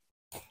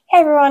Hey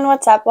everyone,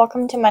 what's up?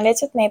 Welcome to Mondays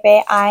with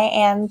Maybay. I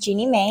am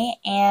Jeannie May,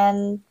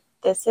 and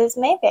this is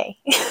Maybay.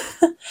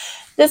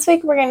 This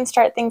week we're going to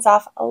start things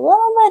off a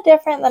little bit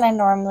different than I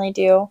normally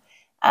do.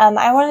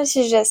 I wanted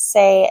to just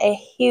say a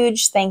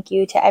huge thank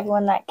you to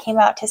everyone that came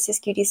out to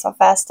Siskiyou Diesel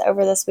Fest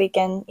over this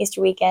weekend,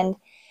 Easter weekend,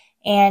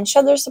 and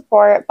showed their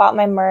support, bought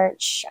my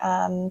merch,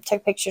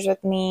 took pictures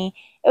with me.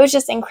 It was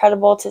just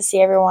incredible to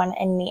see everyone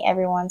and meet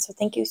everyone. So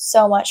thank you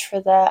so much for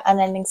the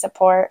unending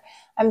support.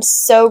 I'm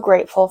so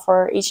grateful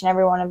for each and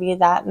every one of you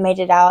that made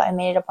it out and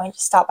made it a point to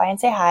stop by and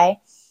say hi.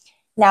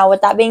 Now,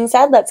 with that being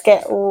said, let's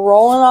get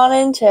rolling on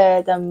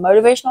into the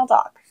motivational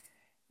talk.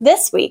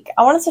 This week,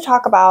 I wanted to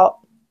talk about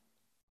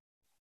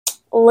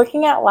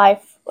looking at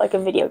life like a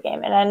video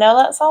game. And I know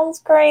that sounds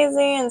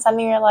crazy, and some of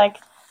you are like,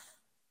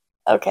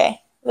 okay,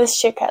 this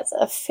chick has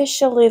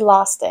officially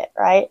lost it,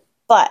 right?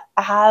 But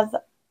I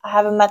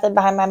have a method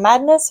behind my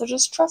madness, so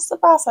just trust the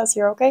process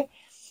here, okay?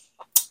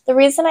 The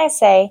reason I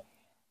say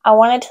I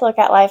wanted to look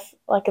at life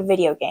like a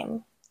video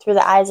game, through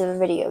the eyes of a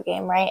video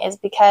game, right, is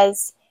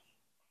because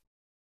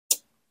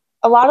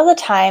a lot of the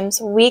times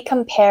we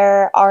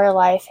compare our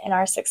life and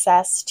our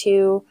success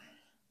to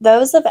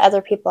those of other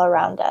people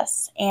around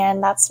us,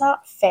 and that's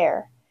not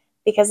fair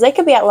because they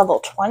could be at level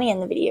 20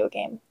 in the video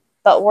game,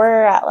 but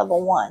we're at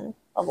level 1,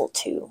 level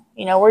 2.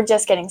 We're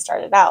just getting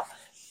started out.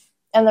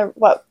 And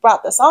what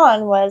brought this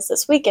on was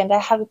this weekend I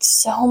had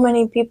so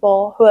many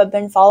people who have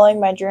been following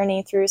my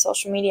journey through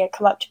social media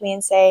come up to me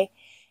and say,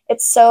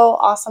 "It's so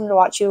awesome to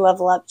watch you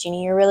level up,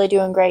 Jeannie. You're really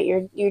doing great.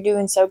 You're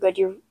doing so good.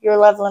 You're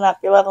leveling up.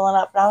 You're leveling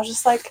up." And I was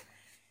just like,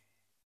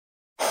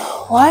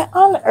 what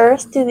on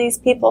earth do these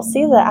people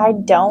see that I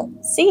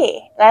don't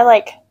see? And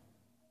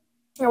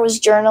I was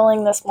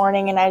journaling this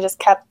morning and I just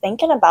kept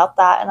thinking about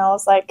that, and I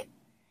was like,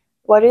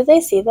 what do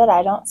they see that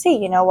I don't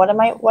see? What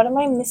am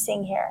I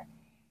missing here?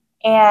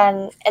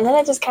 And then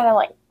it just kind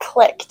of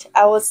clicked.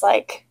 I was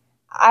like,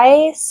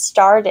 I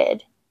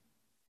started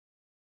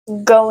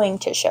going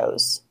to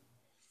shows,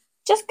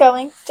 just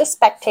going, just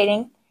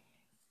spectating.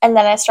 And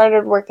then I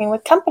started working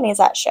with companies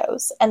at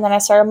shows. And then I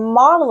started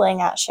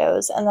modeling at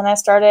shows. And then I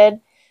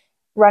started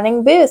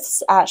running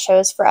booths at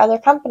shows for other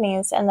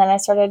companies. And then I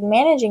started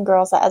managing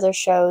girls at other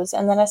shows.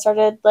 And then I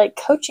started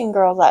coaching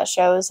girls at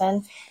shows.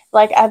 And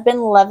I've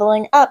been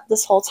leveling up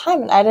this whole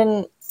time. And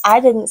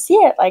I didn't see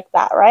it like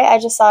that, right? I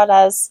just saw it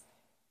as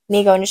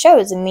me going to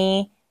shows and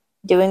me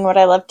doing what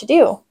I love to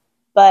do.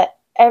 But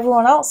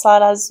everyone else saw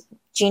it as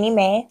Jeannie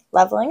May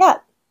leveling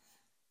up.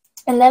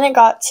 And then it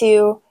got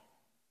to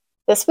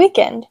this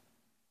weekend.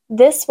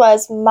 This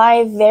was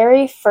my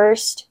very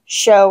first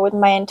show with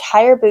my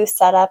entire booth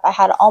set up. I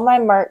had all my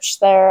merch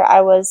there.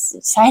 I was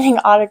signing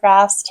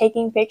autographs,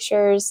 taking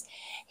pictures,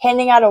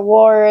 handing out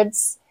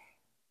awards.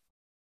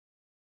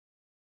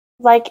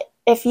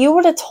 If you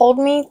would have told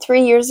me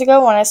 3 years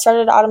ago when I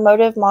started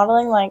automotive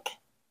modeling,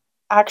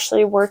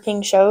 actually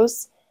working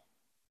shows,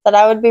 that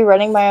I would be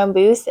running my own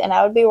booth and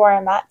I would be where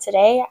I'm at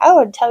today, I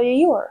would tell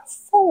you are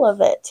full of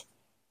it.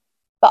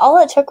 But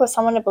all it took was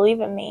someone to believe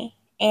in me.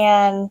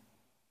 And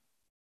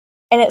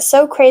it's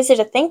so crazy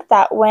to think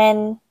that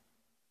when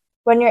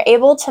you're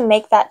able to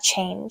make that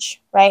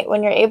change, right?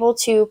 When you're able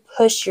to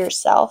push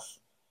yourself,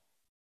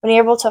 when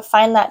you're able to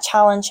find that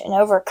challenge and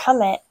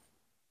overcome it,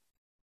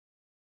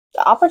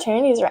 the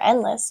opportunities are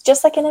endless,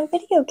 just like in a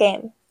video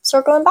game. So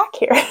we're going back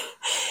here.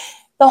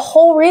 The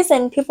whole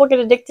reason people get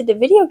addicted to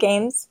video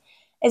games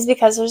is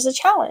because there's a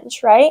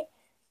challenge, right?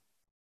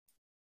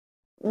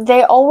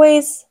 They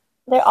always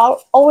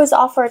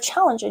offer a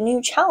challenge, a new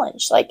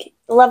challenge, like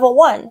level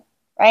 1,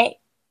 right?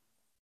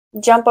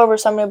 Jump over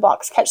so many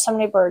blocks, catch so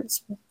many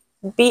birds,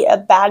 beat a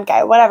bad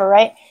guy, whatever,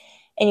 right?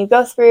 And you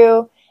go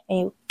through and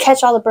you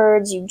catch all the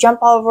birds, you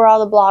jump over all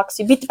the blocks,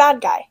 you beat the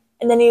bad guy,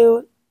 and then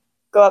you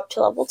go up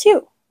to level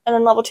 2. And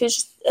then level 2 is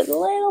just a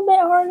little bit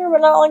harder,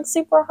 but not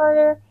super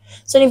harder.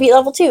 So then you beat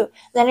level 2,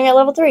 then you're at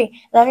level 3, and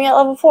then you're at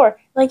level 4.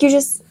 You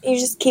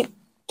just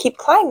keep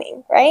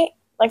climbing, right?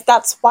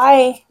 That's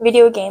why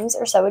video games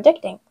are so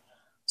addicting.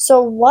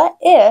 So what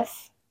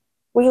if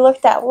we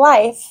looked at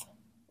life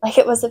like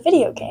it was a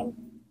video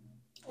game?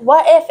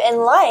 What if in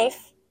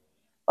life,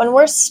 when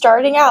we're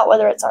starting out,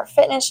 whether it's our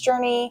fitness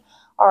journey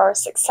or our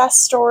success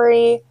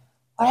story,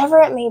 whatever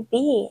it may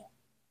be,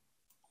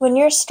 when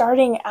you're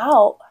starting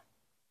out,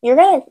 you're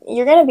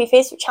gonna be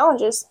faced with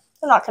challenges.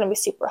 They're not gonna be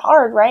super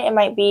hard, right? It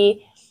might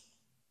be,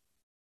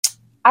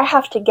 I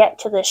have to get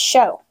to this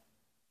show.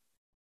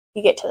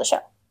 You get to the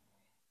show.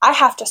 I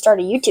have to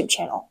start a YouTube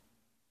channel.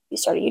 You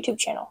start a YouTube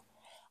channel.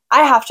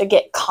 I have to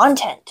get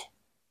content.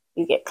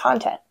 You get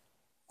content.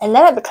 And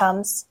then it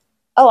becomes,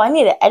 oh, I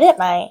need to edit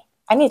my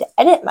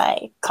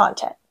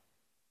content.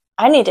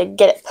 I need to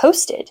get it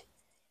posted.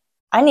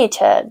 I need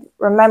to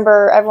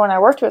remember everyone I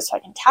worked with so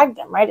I can tag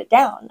them, write it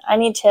down. I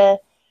need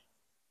to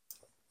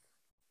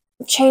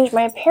change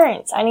my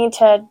appearance. I need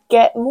to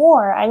get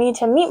more. I need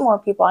to meet more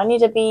people. I need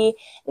to be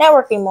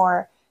networking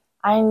more.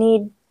 I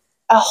need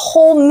a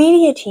whole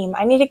media team.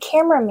 I need a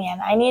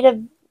cameraman. I need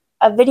a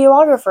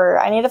videographer.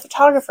 I need a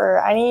photographer.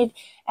 I need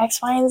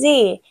X, Y, and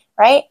Z,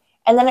 right?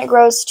 And then it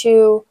grows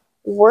to,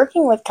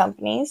 working with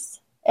companies.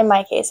 In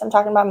my case, I'm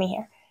talking about me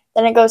here.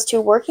 Then it goes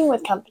to working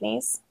with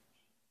companies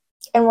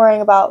and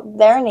worrying about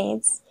their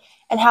needs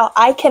and how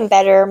I can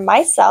better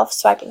myself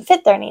so I can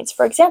fit their needs.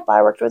 For example,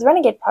 I worked with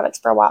Renegade products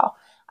for a while.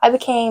 I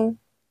became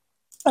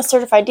a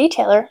certified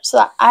detailer so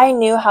that I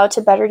knew how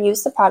to better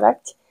use the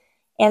product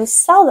and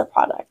sell the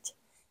product.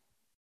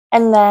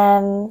 And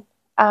then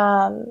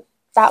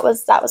that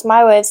was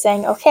my way of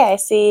saying, okay, I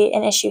see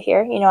an issue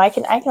here. I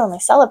can only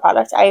sell a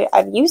product.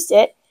 I've used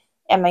it.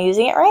 Am I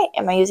using it right?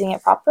 Am I using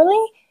it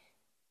properly?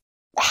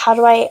 How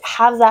do I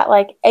have that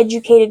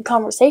educated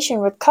conversation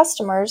with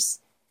customers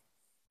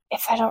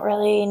if I don't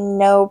really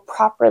know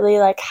properly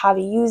how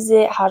to use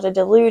it, how to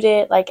dilute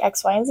it,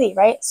 X, Y, and Z,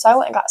 right? So I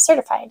went and got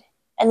certified.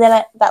 And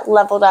then that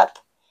leveled up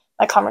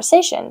my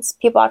conversations.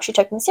 People actually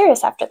took me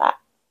serious after that.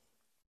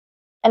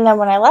 And then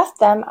when I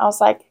left them, I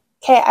was like,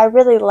 okay, I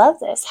really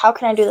love this. How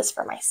can I do this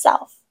for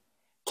myself?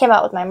 Came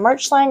out with my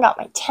merch line, got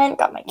my tent,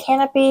 got my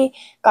canopy,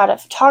 got a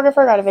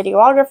photographer, got a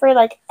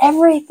videographer,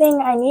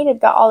 everything I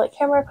needed, got all the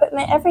camera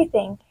equipment,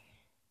 everything.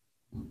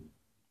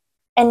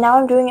 And now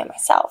I'm doing it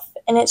myself.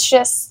 And it's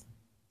just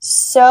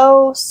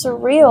so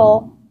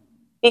surreal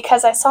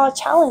because I saw a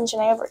challenge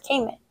and I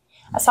overcame it.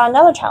 I saw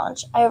another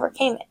challenge, I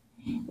overcame it.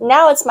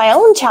 Now it's my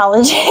own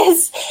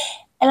challenges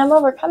and I'm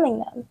overcoming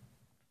them.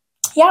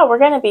 Yeah, we're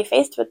going to be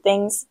faced with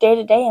things day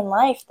to day in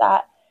life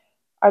that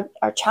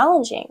are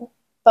challenging.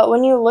 But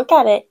when you look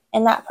at it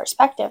in that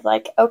perspective,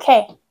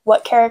 okay,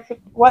 what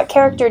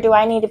character do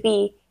I need to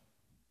be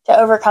to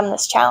overcome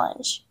this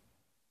challenge?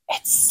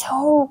 It's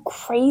so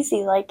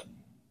crazy.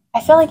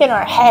 I feel like in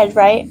our head,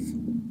 right,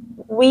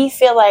 we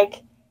feel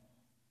like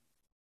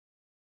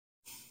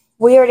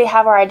we already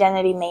have our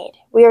identity made.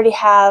 We already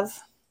have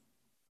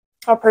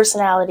our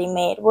personality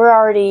made. We're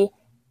already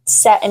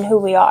set in who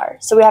we are.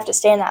 So we have to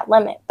stay in that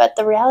limit. But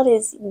the reality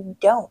is you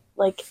don't.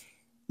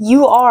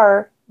 You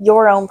are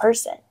your own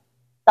person.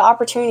 The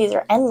opportunities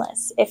are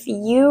endless. If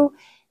you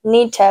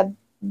need to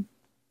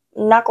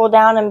knuckle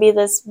down and be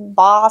this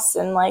boss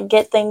and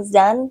get things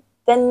done,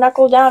 then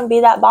knuckle down,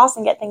 be that boss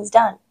and get things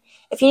done.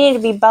 If you need to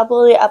be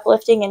bubbly,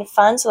 uplifting, and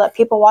fun so that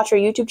people watch your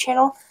YouTube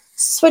channel,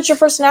 switch your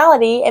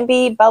personality and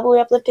be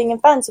bubbly, uplifting,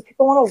 and fun so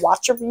people want to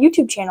watch your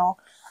YouTube channel.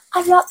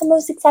 I'm not the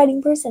most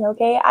exciting person,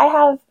 okay? I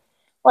have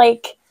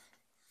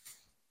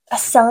a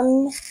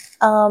son.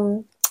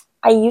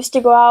 I used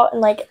to go out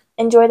and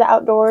enjoy the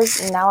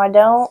outdoors, and now I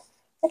don't.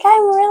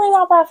 I'm really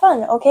not that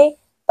fun, okay?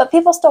 But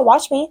people still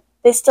watch me.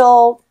 They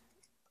still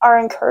are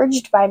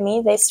encouraged by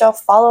me. They still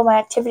follow my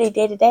activity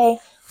day to day.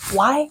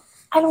 Why?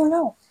 I don't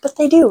know, but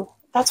they do.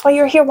 That's why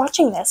you're here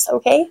watching this,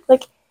 okay?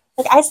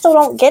 I still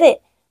don't get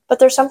it, but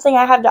there's something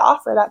I have to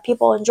offer that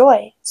people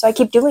enjoy, so I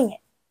keep doing it.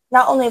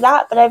 Not only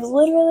that, but I've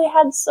literally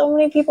had so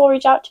many people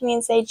reach out to me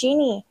and say,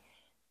 Jeannie,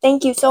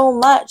 thank you so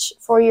much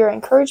for your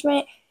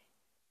encouragement,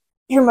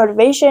 your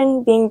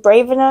motivation, being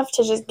brave enough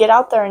to just get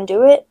out there and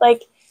do it.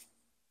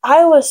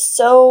 I was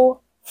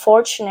so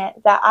fortunate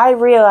that I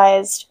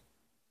realized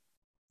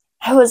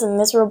I was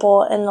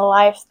miserable in the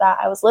life that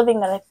I was living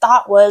that I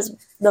thought was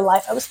the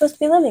life I was supposed to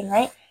be living,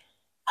 right?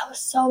 I was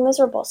so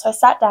miserable. So I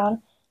sat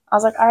down. I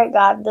was like, all right,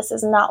 God, this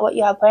is not what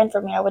you have planned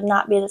for me. I would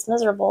not be this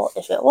miserable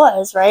if it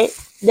was, right?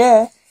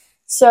 Duh.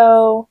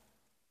 So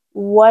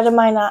what am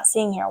I not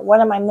seeing here?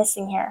 What am I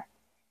missing here?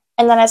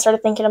 And then I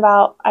started thinking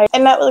about, I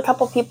met with a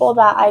couple people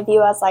that I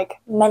view as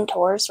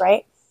mentors,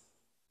 right?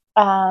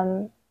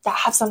 That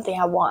have something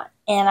I want.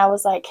 And I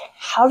was like,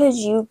 how did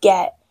you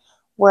get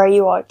where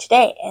you are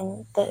today?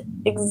 And the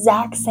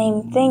exact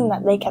same thing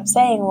that they kept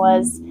saying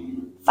was,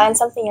 find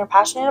something you're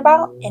passionate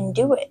about and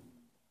do it.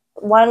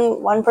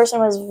 One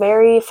person was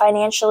very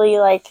financially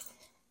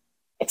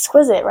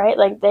exquisite, right?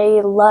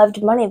 They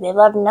loved money, they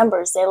loved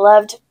numbers, they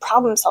loved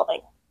problem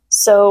solving.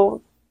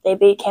 So they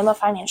became a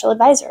financial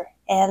advisor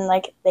and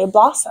they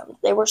blossomed.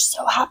 They were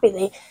so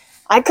happy.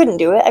 I couldn't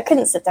do it. I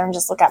couldn't sit there and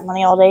just look at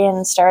money all day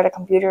and stare at a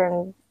computer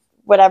and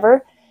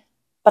whatever,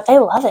 but they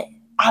love it,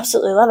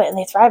 absolutely love it, and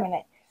they thrive in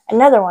it.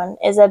 Another one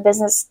is a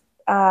business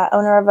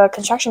owner of a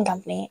construction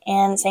company,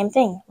 and same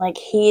thing.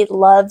 He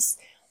loves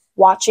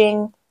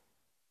watching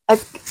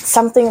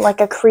something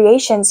a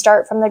creation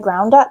start from the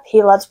ground up.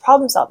 He loves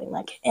problem solving.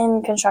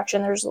 In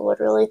construction, there's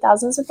literally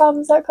thousands of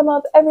problems that come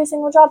up every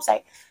single job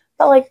site.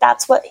 But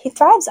that's what he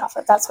thrives off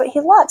of. That's what he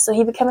loves. So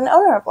he became an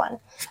owner of one.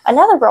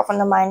 Another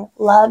girlfriend of mine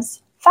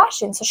loves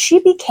fashion, so she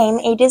became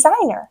a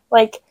designer.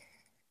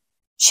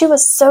 She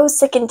was so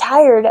sick and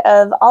tired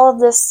of all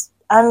of this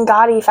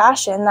ungaudy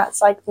fashion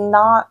that's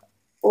not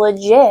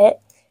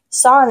legit,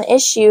 saw an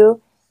issue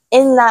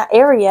in that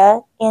area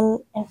and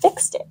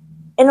fixed it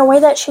in a way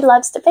that she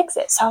loves to fix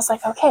it. So I was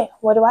like, okay,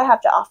 what do I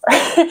have to offer?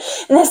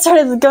 And I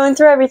started going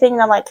through everything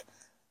and I'm like,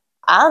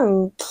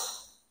 I'm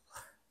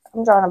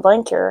drawing a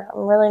blank here.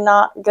 I'm really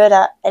not good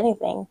at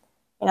anything,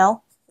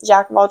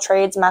 jack of all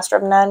trades, master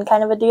of none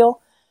kind of a deal.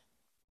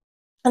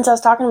 And so I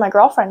was talking to my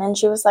girlfriend and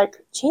she was like,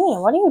 Jeannie,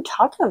 what are you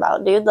talking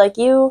about, dude?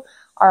 You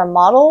are a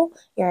model,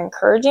 you're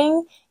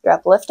encouraging, you're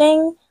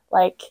uplifting.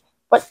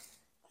 What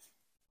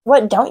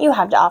what don't you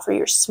have to offer?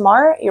 You're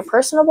smart, you're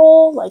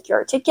personable, like you're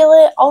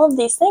articulate, all of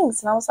these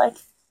things. And I was like,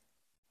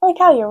 holy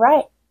cow, you're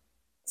right.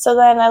 So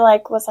then I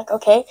was like,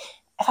 okay,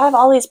 if I have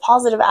all these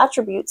positive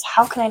attributes,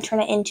 how can I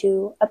turn it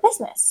into a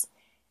business?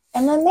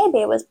 And then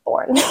maybe it was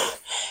born.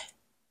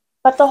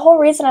 But the whole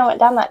reason I went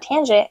down that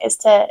tangent is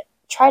to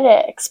try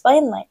to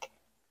explain,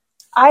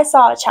 I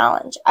saw a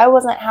challenge. I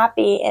wasn't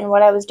happy in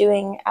what I was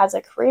doing as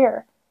a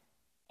career.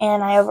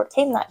 And I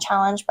overcame that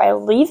challenge by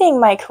leaving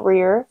my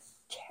career,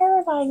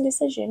 terrifying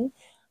decision,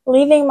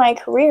 leaving my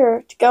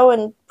career to go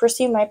and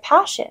pursue my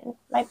passion.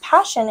 My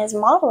passion is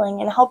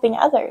modeling and helping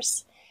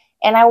others.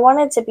 And I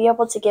wanted to be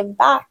able to give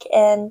back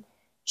and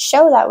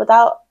show that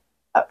without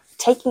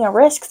taking a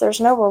risk. There's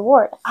no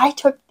reward. I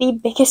took the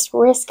biggest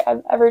risk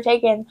I've ever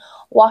taken,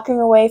 walking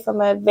away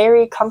from a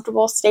very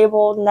comfortable,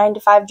 stable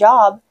 9-to-5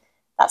 job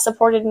that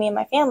supported me and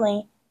my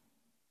family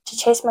to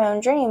chase my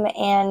own dream.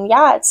 And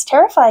yeah, it's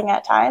terrifying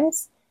at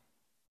times,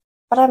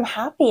 but I'm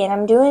happy and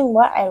I'm doing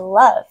what I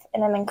love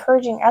and I'm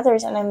encouraging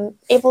others, and I'm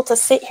able to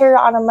sit here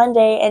on a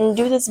Monday and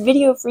do this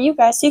video for you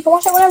guys so you can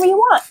watch it whenever you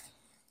want.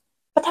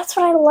 But that's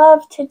what I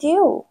love to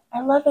do.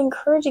 I love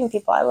encouraging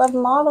people. I love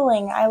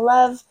modeling. I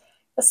love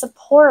the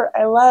support.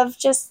 I love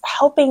just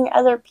helping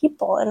other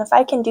people. And if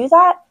I can do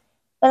that,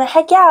 then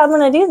heck yeah, I'm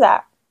going to do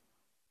that.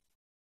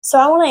 So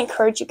I want to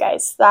encourage you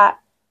guys that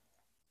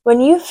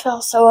when you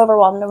feel so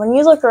overwhelmed, and when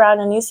you look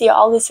around and you see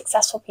all these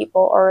successful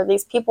people, or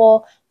these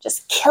people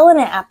just killing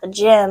it at the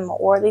gym,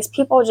 or these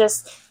people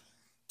just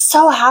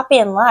so happy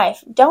in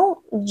life, don't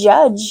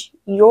judge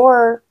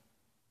your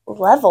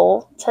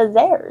level to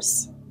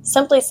theirs.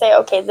 Simply say,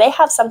 okay, they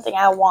have something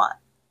I want.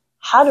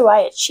 How do I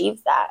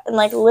achieve that? And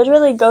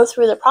literally go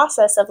through the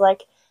process of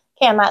okay,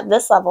 I'm at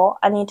this level.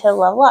 I need to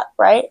level up,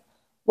 right?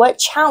 What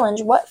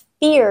challenge, what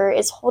fear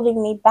is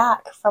holding me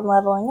back from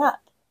leveling up?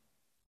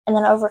 And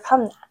then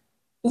overcome that.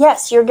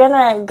 Yes, you're going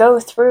to go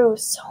through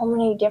so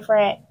many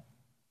different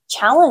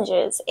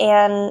challenges.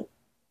 And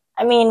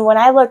I mean, when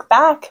I look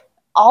back,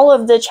 all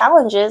of the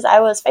challenges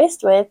I was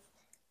faced with,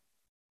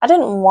 I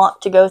didn't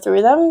want to go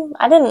through them.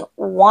 I didn't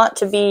want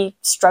to be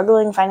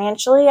struggling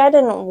financially. I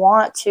didn't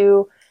want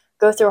to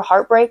go through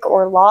heartbreak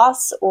or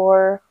loss,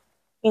 or,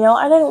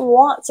 I didn't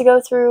want to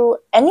go through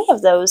any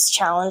of those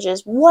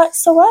challenges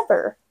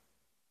whatsoever.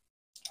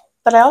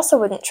 But I also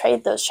wouldn't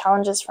trade those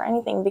challenges for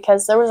anything,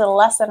 because there was a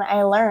lesson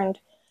I learned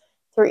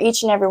through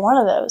each and every one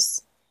of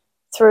those.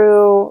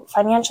 Through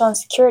financial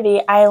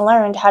insecurity, I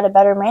learned how to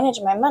better manage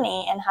my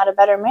money and how to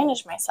better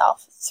manage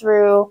myself.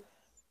 Through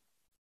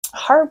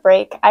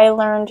heartbreak, I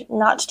learned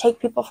not to take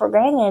people for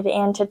granted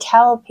and to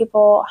tell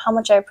people how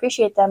much I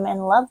appreciate them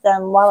and love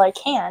them while I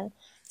can.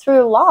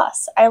 Through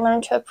loss, I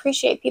learned to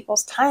appreciate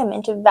people's time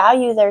and to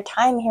value their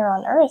time here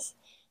on earth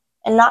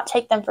and not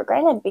take them for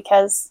granted,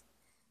 because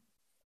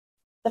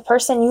the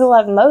person you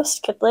love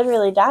most could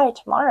literally die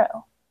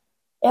tomorrow.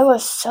 It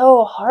was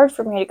so hard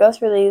for me to go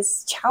through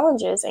these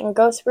challenges and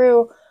go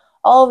through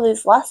all of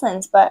these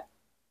lessons, but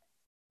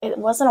it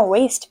wasn't a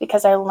waste,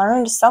 because I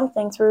learned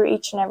something through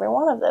each and every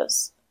one of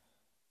those.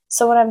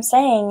 So what I'm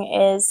saying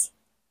is,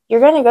 you're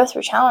going to go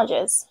through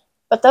challenges,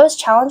 but those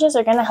challenges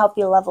are going to help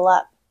you level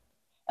up.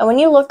 And when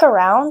you look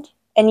around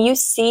and you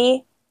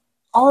see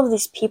all of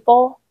these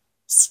people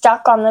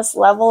stuck on this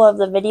level of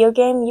the video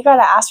game, you got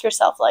to ask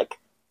yourself,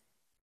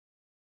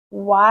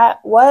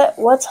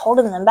 what's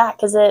holding them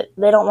back? Is it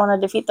they don't want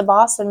to defeat the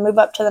boss and move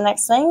up to the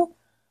next thing?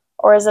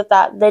 Or is it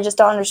that they just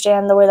don't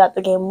understand the way that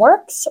the game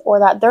works, or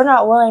that they're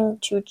not willing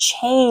to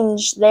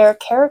change their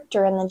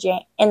character in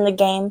the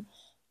game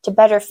to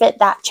better fit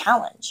that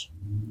challenge?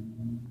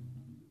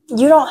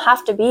 You don't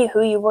have to be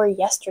who you were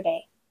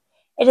yesterday.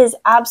 It is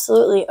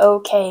absolutely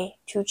okay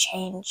to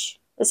change.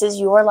 This is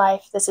your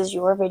life. This is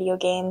your video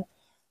game.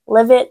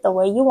 Live it the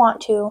way you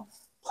want to.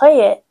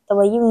 Play it the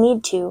way you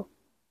need to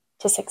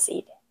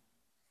succeed.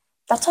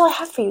 That's all I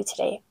have for you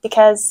today,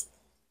 because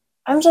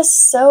I'm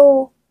just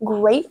so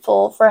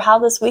grateful for how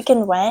this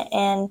weekend went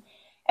and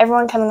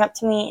everyone coming up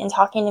to me and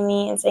talking to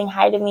me and saying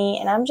hi to me.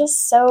 And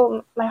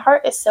my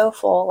heart is so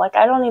full.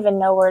 I don't even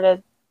know where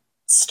to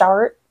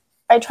start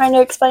by trying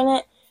to explain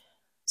it.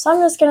 So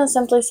I'm just going to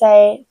simply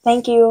say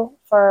thank you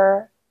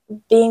for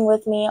being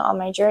with me on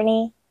my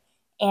journey.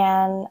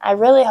 And I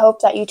really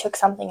hope that you took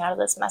something out of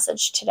this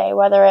message today,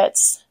 whether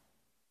it's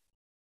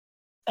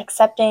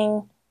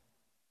accepting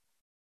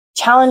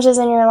challenges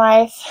in your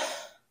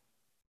life,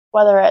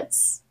 whether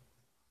it's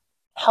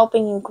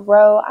helping you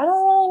grow. I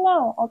don't really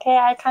know. Okay,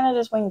 I kind of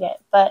just winged it,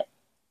 but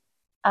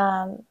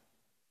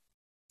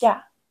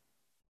yeah.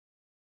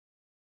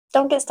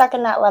 Don't get stuck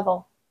in that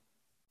level.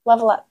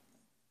 Level up.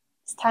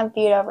 It's time for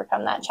you to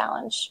overcome that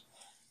challenge.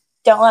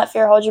 Don't let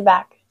fear hold you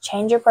back.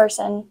 Change your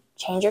person,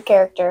 change your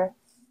character,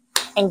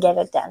 and get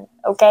it done.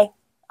 Okay?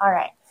 All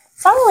right.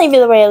 So I'm going to leave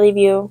you the way I leave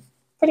you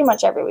pretty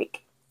much every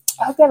week.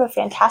 I hope you have a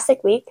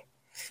fantastic week.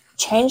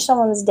 Change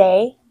someone's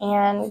day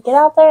and get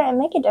out there and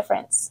make a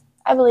difference.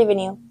 I believe in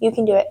you. You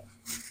can do it.